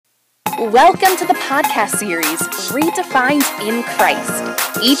Welcome to the podcast series, Redefined in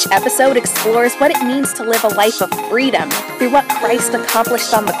Christ. Each episode explores what it means to live a life of freedom through what Christ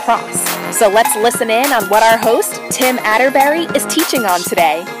accomplished on the cross. So let's listen in on what our host, Tim Atterbury, is teaching on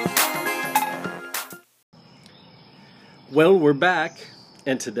today. Well, we're back,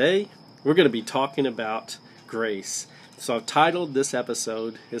 and today we're going to be talking about grace. So I've titled this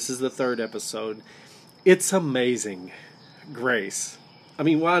episode, this is the third episode, It's Amazing Grace. I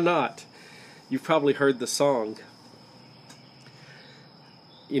mean, why not? You've probably heard the song.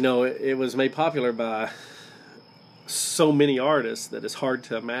 You know, it was made popular by so many artists that it's hard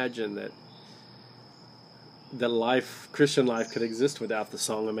to imagine that Christian life could exist without the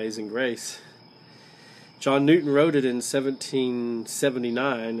song Amazing Grace. John Newton wrote it in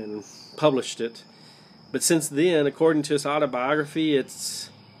 1779 and published it. But since then, according to his biography,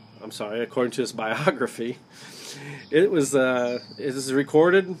 it was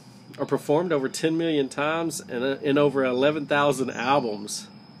recorded or performed over 10 million times and in over 11,000 albums.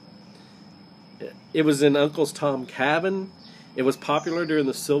 It was in Uncle's Tom Cabin. It was popular during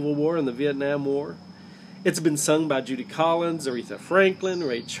the Civil War and the Vietnam War. It's been sung by Judy Collins, Aretha Franklin,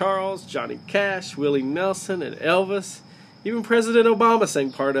 Ray Charles, Johnny Cash, Willie Nelson, and Elvis. Even President Obama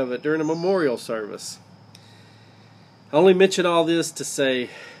sang part of it during a memorial service. I only mention all this to say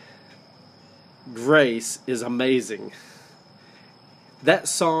grace is amazing. That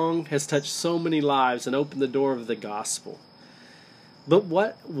song has touched so many lives and opened the door of the gospel. But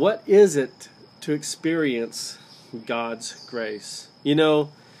what is it to experience God's grace? You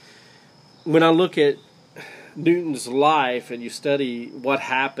know, when I look at Newton's life and you study what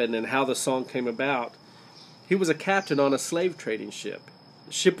happened and how the song came about, he was a captain on a slave trading ship.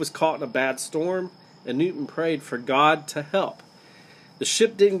 The ship was caught in a bad storm, and Newton prayed for God to help. The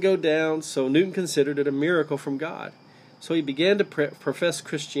ship didn't go down, so Newton considered it a miracle from God. So he began to profess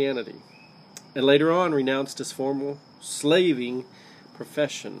Christianity, and later on renounced his former slaving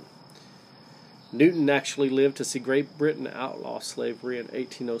profession. Newton actually lived to see Great Britain outlaw slavery in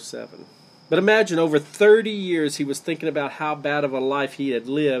 1807. But imagine, over 30 years he was thinking about how bad of a life he had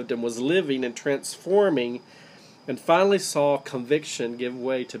lived and was living and transforming, and finally saw conviction give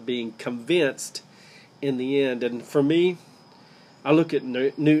way to being convinced in the end. And for me, I look at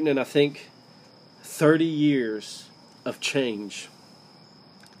Newton and I think 30 years of change.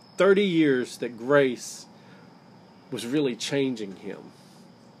 30 years that grace was really changing him.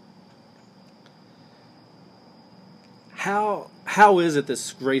 How is it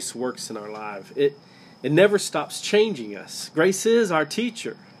this grace works in our life? It never stops changing us. Grace is our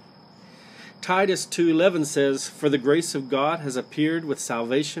teacher. Titus 2:11 says, "For the grace of God has appeared with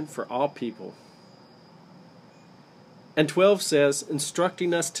salvation for all people." And 12 says,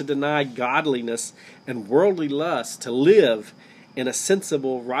 instructing us to deny godliness and worldly lust, to live in a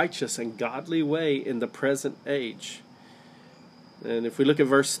sensible, righteous, and godly way in the present age. And if we look at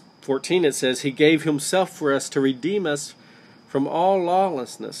verse 14, it says, "He gave himself for us to redeem us from all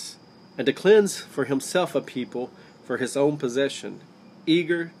lawlessness, and to cleanse for himself a people for his own possession,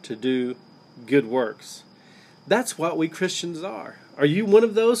 eager to do good works." That's what we Christians are. Are you one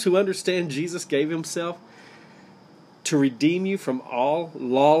of those who understand Jesus gave himself to redeem you from all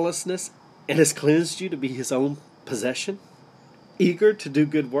lawlessness and has cleansed you to be his own possession? Eager to do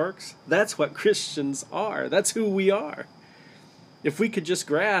good works? That's what Christians are. That's who we are. If we could just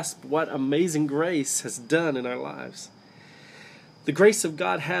grasp what amazing grace has done in our lives. The grace of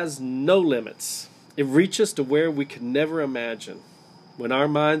God has no limits. It reaches to where we could never imagine. When our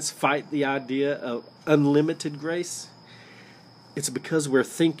minds fight the idea of unlimited grace, it's because we're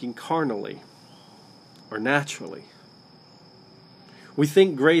thinking carnally or naturally. We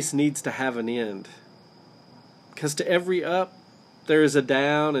think grace needs to have an end. Because to every up, there is a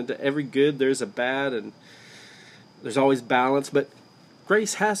down, and to every good, there's a bad, and there's always balance. But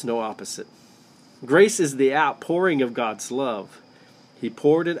grace has no opposite. Grace is the outpouring of God's love. He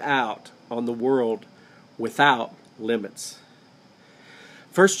poured it out on the world without limits.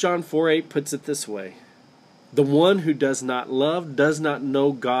 1 John 4:8 puts it this way, "The one who does not love does not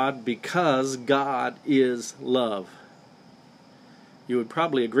know God, because God is love." You would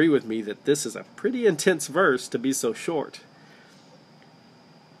probably agree with me that this is a pretty intense verse to be so short.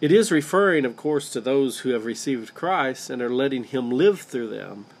 It is referring, of course, to those who have received Christ and are letting Him live through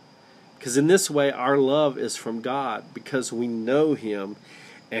them. Because in this way, our love is from God, because we know Him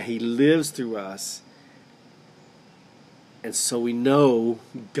and He lives through us. And so we know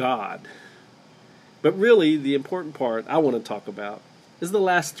God. But really, the important part I want to talk about is the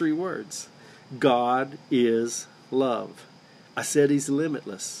last three words. God is love. I said He's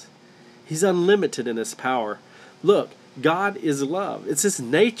limitless. He's unlimited in His power. Look, God is love. It's His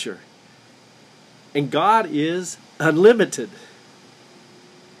nature. And God is unlimited.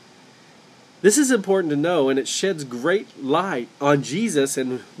 This is important to know, and it sheds great light on Jesus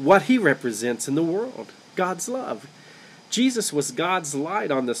and what he represents in the world. God's love. Jesus was God's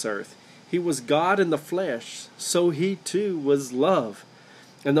light on this earth. He was God in the flesh, so he too was love.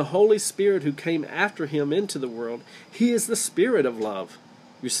 And the Holy Spirit who came after him into the world, he is the Spirit of love.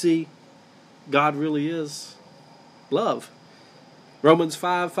 You see, God really is love. Romans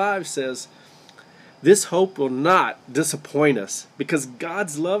 5:5 says, "This hope will not disappoint us, because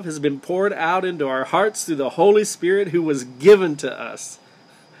God's love has been poured out into our hearts through the Holy Spirit who was given to us."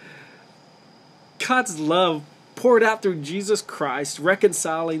 God's love poured out through Jesus Christ,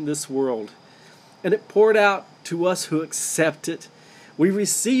 reconciling this world. And it poured out to us who accept it. We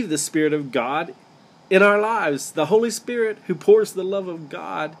receive the Spirit of God in our lives. The Holy Spirit who pours the love of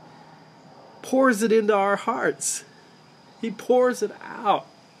God pours it into our hearts. He pours it out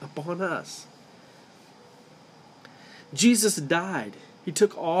upon us. Jesus died. He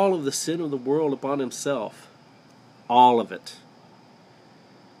took all of the sin of the world upon himself. All of it.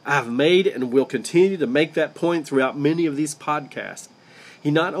 I've made and will continue to make that point throughout many of these podcasts.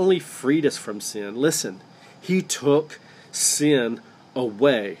 He not only freed us from sin, listen, he took sin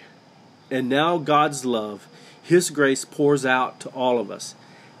away. And now God's love, his grace pours out to all of us.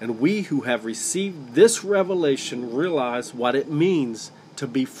 And we who have received this revelation realize what it means to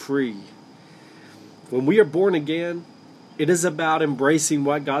be free. When we are born again, it is about embracing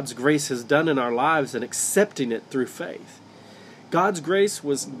what God's grace has done in our lives and accepting it through faith. God's grace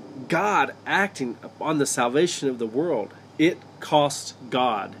was God acting upon the salvation of the world. It cost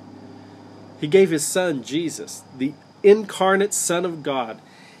God. He gave his Son, Jesus, the incarnate Son of God.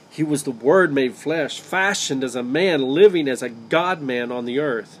 He was the Word made flesh, fashioned as a man, living as a God-man on the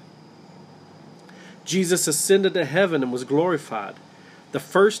earth. Jesus ascended to heaven and was glorified, the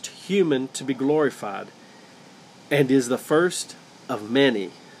first human to be glorified, and is the first of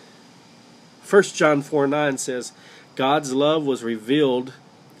many. 1 John 4:9 says, God's love was revealed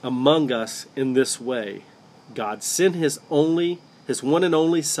among us in this way. God sent his one and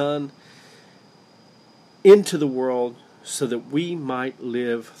only Son into the world so that we might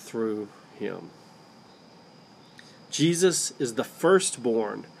live through him. Jesus is the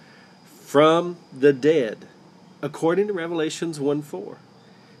firstborn from the dead, according to Revelations 1:4.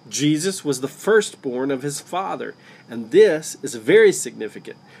 Jesus was the firstborn of his Father, and this is very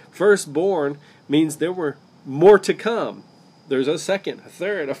significant. Firstborn means there were more to come. There's a second, a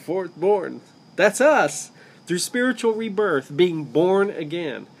third, a fourth born. That's us, through spiritual rebirth, being born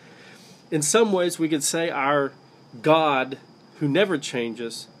again. In some ways, we could say our God, who never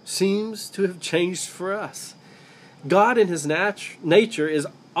changes, seems to have changed for us. God in his nature is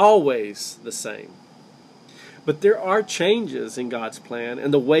always the same. But there are changes in God's plan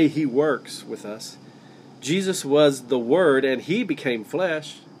and the way he works with us. Jesus was the Word, and he became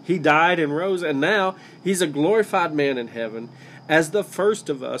flesh. He died and rose, and now he's a glorified man in heaven as the first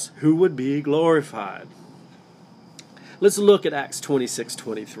of us who would be glorified. Let's look at Acts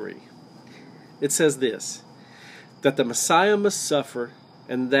 26:23. It says this, that the Messiah must suffer,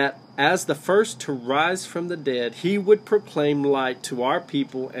 and that as the first to rise from the dead, he would proclaim light to our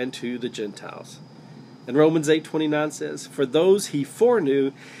people and to the Gentiles. And Romans 8:29 says, for those he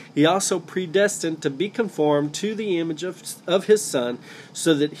foreknew, he also predestined to be conformed to the image of his Son,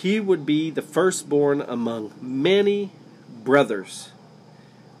 so that he would be the firstborn among many brothers.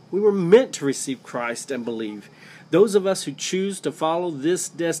 We were meant to receive Christ and believe. Those of us who choose to follow this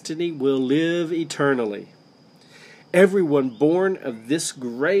destiny will live eternally. Everyone born of this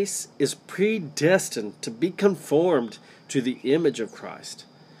grace is predestined to be conformed to the image of Christ.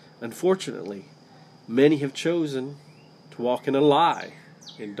 Unfortunately, many have chosen to walk in a lie,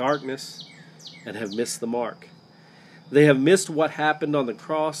 in darkness, and have missed the mark. They have missed what happened on the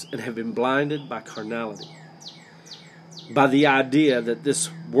cross and have been blinded by carnality, by the idea that this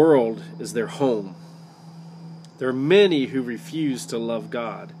world is their home. There are many who refuse to love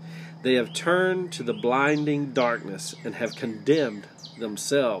God. They have turned to the blinding darkness and have condemned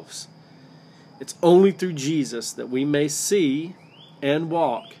themselves. It's only through Jesus that we may see and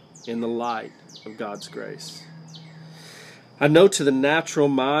walk in the light of God's grace. I know to the natural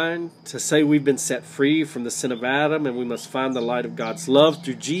mind, to say we've been set free from the sin of Adam and we must find the light of God's love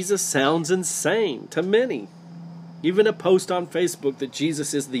through Jesus sounds insane to many. Even a post on Facebook that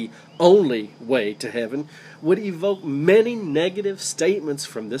Jesus is the only way to heaven would evoke many negative statements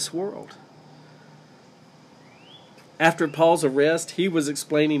from this world. After Paul's arrest, he was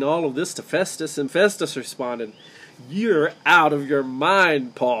explaining all of this to Festus, and Festus responded, "You're out of your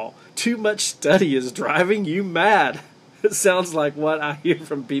mind, Paul. Too much study is driving you mad." It sounds like what I hear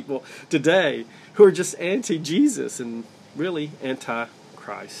from people today who are just anti-Jesus and really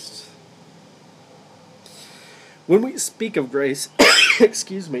anti-Christ. When we speak of grace,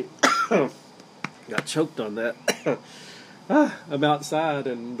 excuse me, got choked on that. I'm outside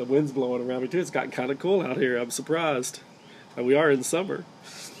and the wind's blowing around me too. It's gotten kind of cool out here. I'm surprised. We are in summer.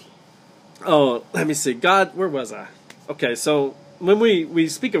 Oh, let me see. God, where was I? Okay, so when we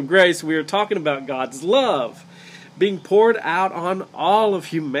speak of grace, we are talking about God's love being poured out on all of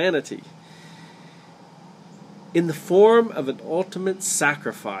humanity in the form of an ultimate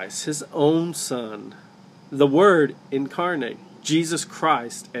sacrifice, His own Son, the Word incarnate, Jesus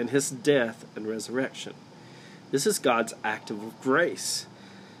Christ, and His death and resurrection. This is God's act of grace.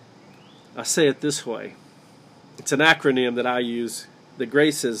 I say it this way. It's an acronym that I use. The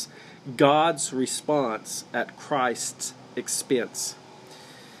grace is God's response at Christ's expense.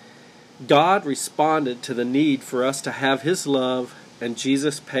 God responded to the need for us to have His love, and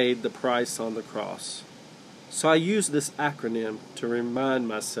Jesus paid the price on the cross. So I use this acronym to remind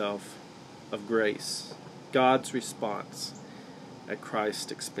myself of grace. God's response at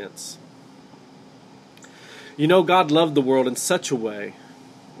Christ's expense. You know, God loved the world in such a way,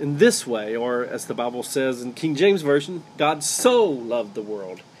 in this way, or as the Bible says in King James Version, God so loved the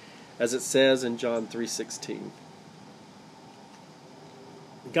world, as it says in John 3:16.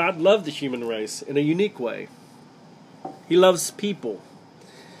 God loved the human race in a unique way. He loves people.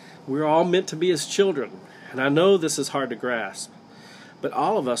 We're all meant to be His children, and I know this is hard to grasp, but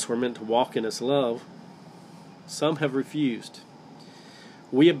all of us were meant to walk in His love. Some have refused.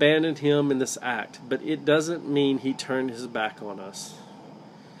 We abandoned Him in this act, but it doesn't mean He turned His back on us.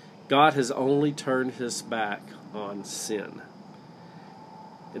 God has only turned His back on sin.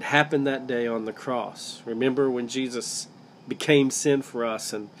 It happened that day on the cross. Remember when Jesus became sin for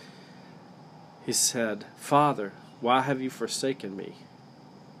us and He said, "Father, why have you forsaken me?"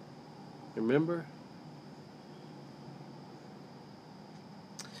 Remember?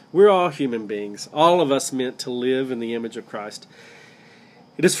 We're all human beings, all of us meant to live in the image of Christ.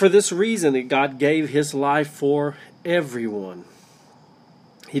 It is for this reason that God gave His life for everyone.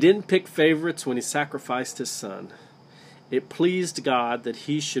 He didn't pick favorites when He sacrificed His Son. It pleased God that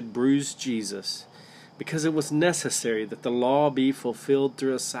He should bruise Jesus because it was necessary that the law be fulfilled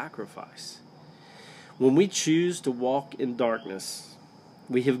through a sacrifice. When we choose to walk in darkness,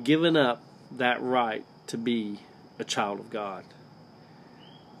 we have given up that right to be a child of God.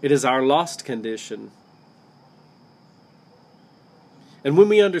 It is our lost condition. And when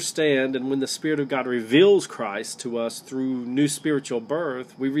we understand, and when the Spirit of God reveals Christ to us through new spiritual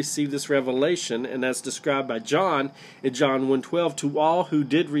birth, we receive this revelation, and as described by John in John 1:12, to all who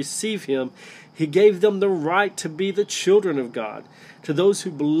did receive Him, He gave them the right to be the children of God, to those who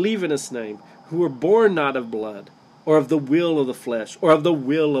believe in His name, who were born not of blood, or of the will of the flesh, or of the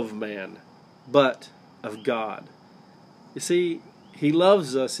will of man, but of God. You see, He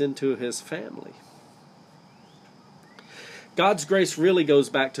loves us into His family. God's grace really goes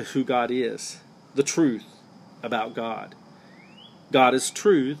back to who God is, the truth about God. God is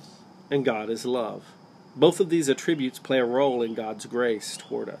truth, and God is love. Both of these attributes play a role in God's grace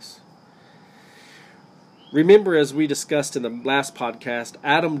toward us. Remember, as we discussed in the last podcast,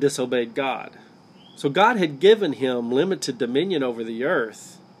 Adam disobeyed God. So God had given him limited dominion over the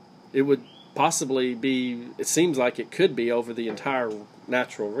earth. It would possibly be, it seems like it could be, over the entire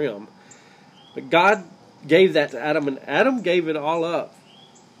natural realm. But God gave that to Adam, and Adam gave it all up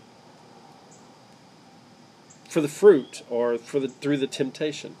for the fruit, or through the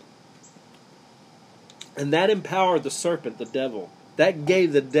temptation. And that empowered the serpent, the devil. That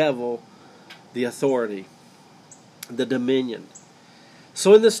gave the devil the authority, the dominion.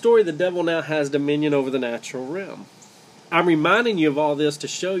 So in this story, the devil now has dominion over the natural realm. I'm reminding you of all this to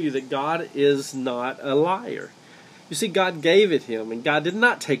show you that God is not a liar. You see, God gave it him, and God did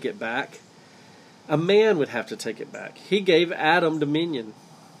not take it back. A man would have to take it back. He gave Adam dominion.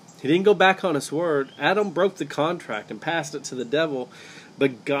 He didn't go back on His word. Adam broke the contract and passed it to the devil,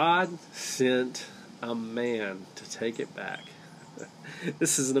 but God sent a man to take it back.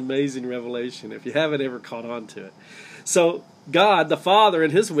 This is an amazing revelation if you haven't ever caught on to it. So God, the Father,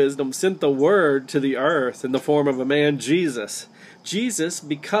 in His wisdom, sent the Word to the earth in the form of a man, Jesus. Jesus,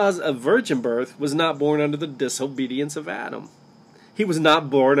 because of virgin birth, was not born under the disobedience of Adam. He was not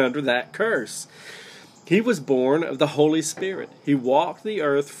born under that curse. He was born of the Holy Spirit. He walked the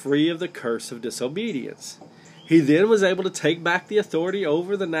earth free of the curse of disobedience. He then was able to take back the authority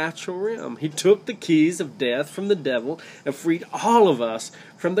over the natural realm. He took the keys of death from the devil and freed all of us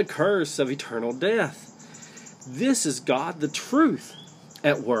from the curse of eternal death. This is God, the truth,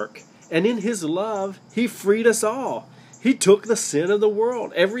 at work. And in His love, He freed us all. He took the sin of the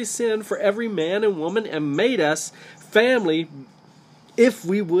world, every sin for every man and woman, and made us family if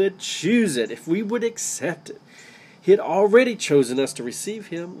we would choose it, if we would accept it. He had already chosen us to receive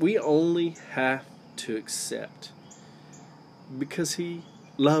Him. We only have to accept, because He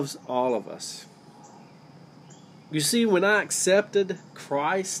loves all of us. You see, when I accepted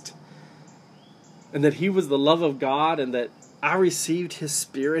Christ, and that He was the love of God, and that I received His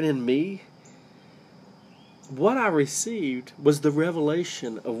Spirit in me, what I received was the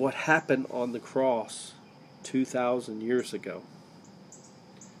revelation of what happened on the cross 2,000 years ago.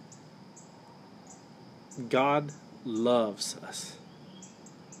 God loves us.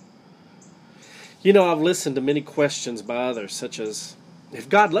 You know, I've listened to many questions by others, such as, if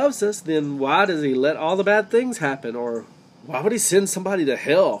God loves us, then why does He let all the bad things happen? Or why would He send somebody to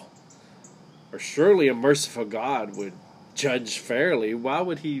hell? Or surely a merciful God would judge fairly. Why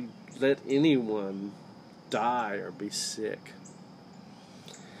would He let anyone die or be sick?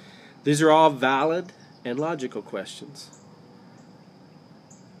 These are all valid and logical questions.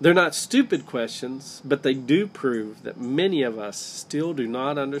 They're not stupid questions, but they do prove that many of us still do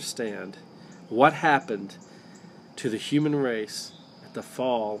not understand what happened to the human race at the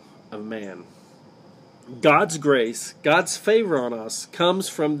fall of man. God's grace, God's favor on us, comes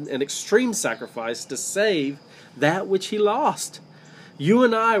from an extreme sacrifice to save that which He lost. You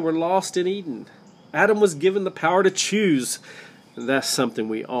and I were lost in Eden. Adam was given the power to choose, and that's something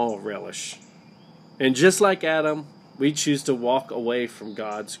we all relish. And just like Adam, we choose to walk away from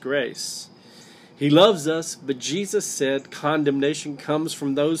God's grace. He loves us, but Jesus said condemnation comes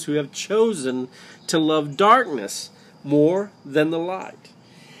from those who have chosen to love darkness more than the light.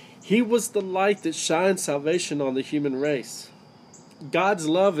 He was the light that shines salvation on the human race. God's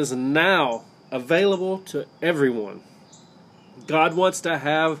love is now available to everyone. God wants to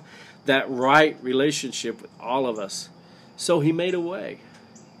have that right relationship with all of us. So He made a way.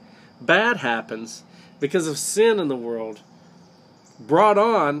 Bad happens because of sin in the world, brought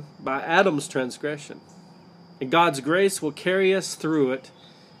on by Adam's transgression. And God's grace will carry us through it,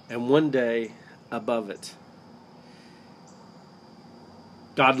 and one day above it.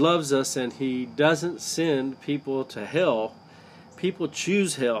 God loves us, and He doesn't send people to hell. People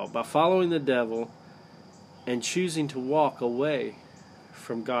choose hell by following the devil and choosing to walk away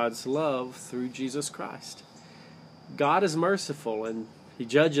from God's love through Jesus Christ. God is merciful, and He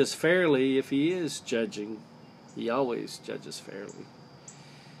judges fairly. If He is judging, He always judges fairly.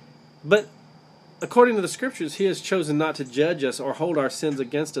 But according to the Scriptures, He has chosen not to judge us or hold our sins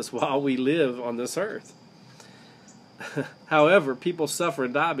against us while we live on this earth. However, people suffer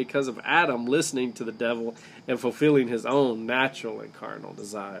and die because of Adam listening to the devil and fulfilling his own natural and carnal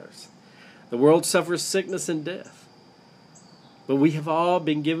desires. The world suffers sickness and death. But we have all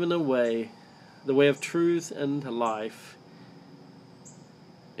been given away the way of truth and life,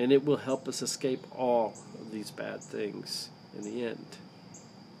 and it will help us escape all of these bad things in the end.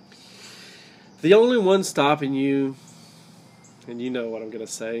 The only one stopping you, and you know what I'm going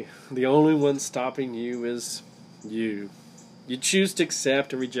to say, the only one stopping you is you. You choose to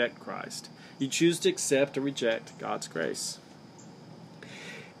accept or reject Christ. You choose to accept or reject God's grace.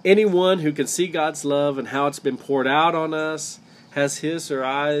 Anyone who can see God's love and how it's been poured out on us has his or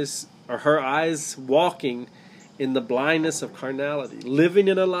her eyes walking in the blindness of carnality, living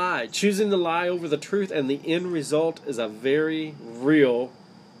in a lie, choosing the lie over the truth, and the end result is a very real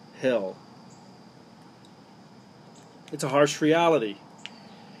hell. It's a harsh reality.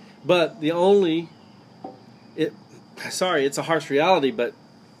 But it's a harsh reality, but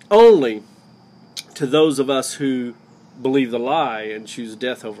only to those of us who believe the lie and choose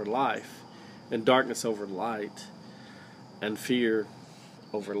death over life, and darkness over light, and fear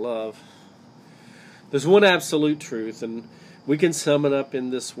over love. There's one absolute truth, and we can sum it up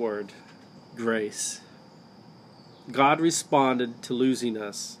in this word: grace. God responded to losing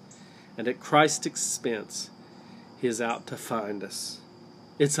us, and at Christ's expense, He is out to find us.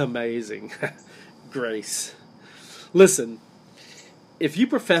 It's amazing. Grace. Listen, if you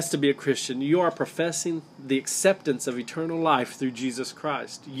profess to be a Christian, you are professing the acceptance of eternal life through Jesus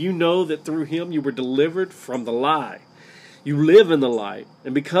Christ. You know that through Him you were delivered from the lie. You live in the light,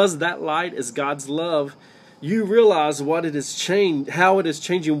 and because that light is God's love, you realize what it has changed, how it is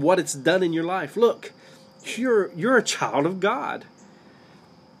changing, what it's done in your life. Look, you're a child of God.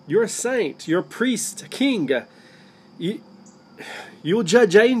 You're a saint. You're a priest, a king. You'll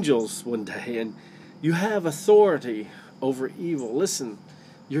judge angels one day, and you have authority over evil. Listen,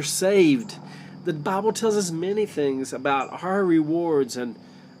 you're saved. The Bible tells us many things about our rewards and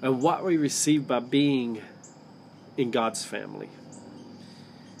what we receive by being in God's family.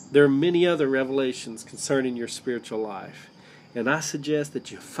 There are many other revelations concerning your spiritual life, and I suggest that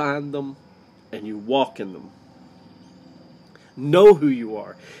you find them and you walk in them. Know who you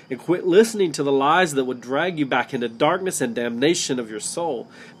are and quit listening to the lies that would drag you back into darkness and damnation of your soul.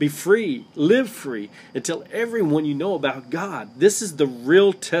 Be free, live free, and tell everyone you know about God. This is the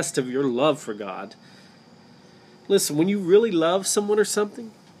real test of your love for God. Listen, when you really love someone or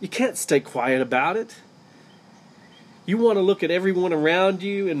something, you can't stay quiet about it. You want to look at everyone around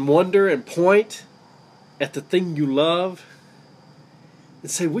you and wonder and point at the thing you love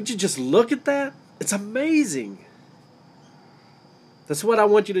and say, would you just look at that? It's amazing. That's what I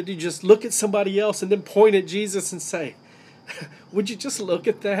want you to do. Just look at somebody else and then point at Jesus and say, would you just look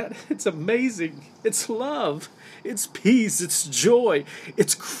at that? It's amazing. It's love. It's peace. It's joy.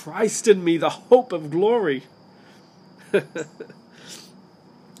 It's Christ in me, the hope of glory.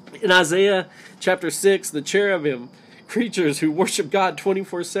 In Isaiah chapter 6, the cherubim, creatures who worship God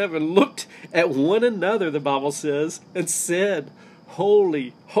 24/7, looked at one another, the Bible says, and said,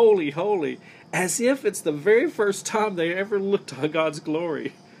 holy, holy, holy, as if it's the very first time they ever looked on God's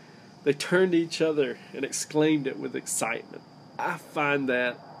glory. They turned to each other and exclaimed it with excitement. I find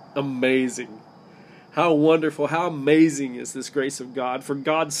that amazing. How wonderful, how amazing is this grace of God. For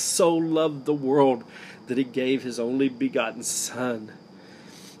God so loved the world that He gave His only begotten Son.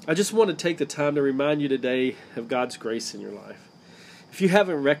 I just want to take the time to remind you today of God's grace in your life. If you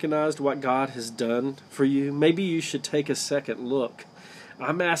haven't recognized what God has done for you, maybe you should take a second look.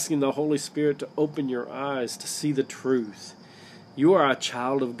 I'm asking the Holy Spirit to open your eyes to see the truth. You are a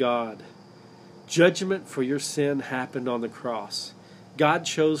child of God. Judgment for your sin happened on the cross. God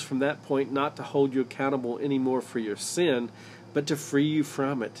chose from that point not to hold you accountable anymore for your sin, but to free you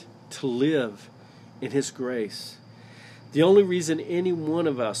from it, to live in His grace. The only reason any one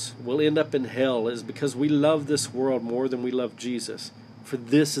of us will end up in hell is because we love this world more than we love Jesus. For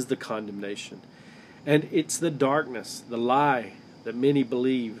this is the condemnation. And it's the darkness, the lie that many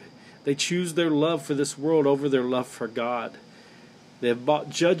believe. They choose their love for this world over their love for God. They have brought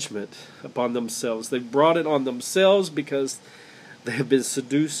judgment upon themselves. They've brought it on themselves because they have been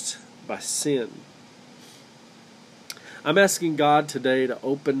seduced by sin. I'm asking God today to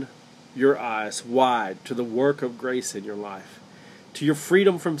open your eyes wide to the work of grace in your life, to your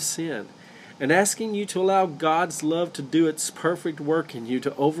freedom from sin, and asking you to allow God's love to do its perfect work in you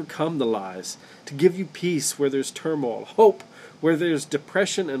to overcome the lies, to give you peace where there's turmoil, hope where there's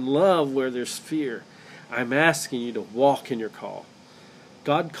depression, and love where there's fear. I'm asking you to walk in your call.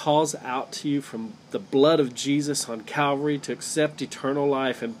 God calls out to you from the blood of Jesus on Calvary to accept eternal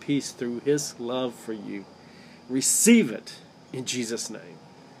life and peace through His love for you. Receive it in Jesus' name.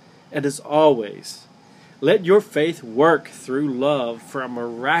 And as always, let your faith work through love for a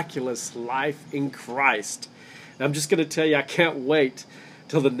miraculous life in Christ. And I'm just going to tell you, I can't wait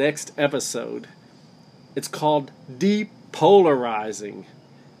till the next episode. It's called Depolarizing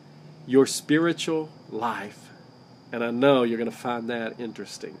Your Spiritual Life. And I know you're going to find that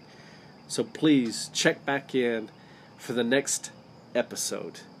interesting. So please check back in for the next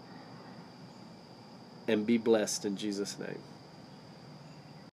episode. And be blessed in Jesus' name.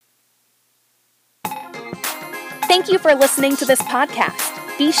 Thank you for listening to this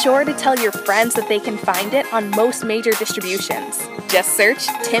podcast. Be sure to tell your friends that they can find it on most major distributions. Just search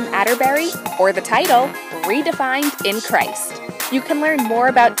Tim Atterbury or the title, Redefined in Christ. You can learn more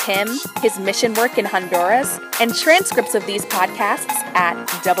about Tim, his mission work in Honduras, and transcripts of these podcasts at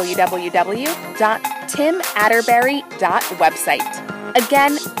www.timatterbury.website.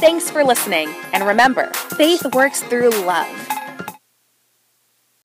 Again, thanks for listening, and remember, faith works through love.